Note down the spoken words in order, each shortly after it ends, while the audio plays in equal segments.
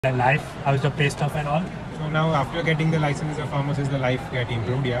Life, how's the pay stuff and all? So now after getting the license as a pharmacist, the life get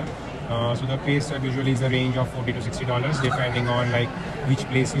improved, yeah. So the pay stuff usually is a range of $40 to $60 depending on like which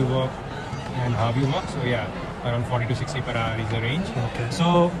place you work and how you work. So yeah, around 40 to 60 per hour is the range. Okay.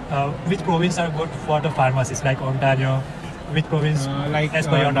 So which province are good for the pharmacists, like Ontario? Which province as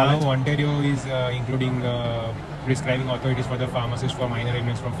per your knowledge? Now Ontario is including prescribing authorities for the pharmacist for minor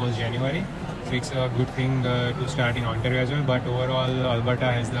ailments from 1st January. So it's a good thing to start in Ontario as well, but overall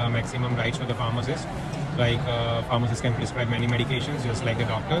Alberta has the maximum rights for the pharmacist. Like pharmacists can prescribe many medications just like the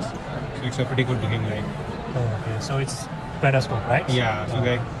doctors. So it's a pretty good thing. Like. Okay, so it's better scope, right? Yeah, so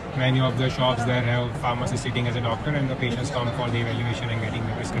like many of the shops there have pharmacists sitting as a doctor and the patients come for the evaluation and getting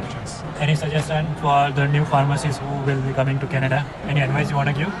the prescriptions. Any suggestion for the new pharmacists who will be coming to Canada? Any advice you want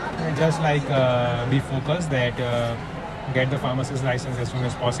to give? Just like be focused that get the pharmacist license as soon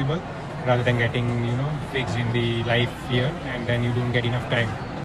as possible rather than getting fixed in the life here and then you don't get enough time.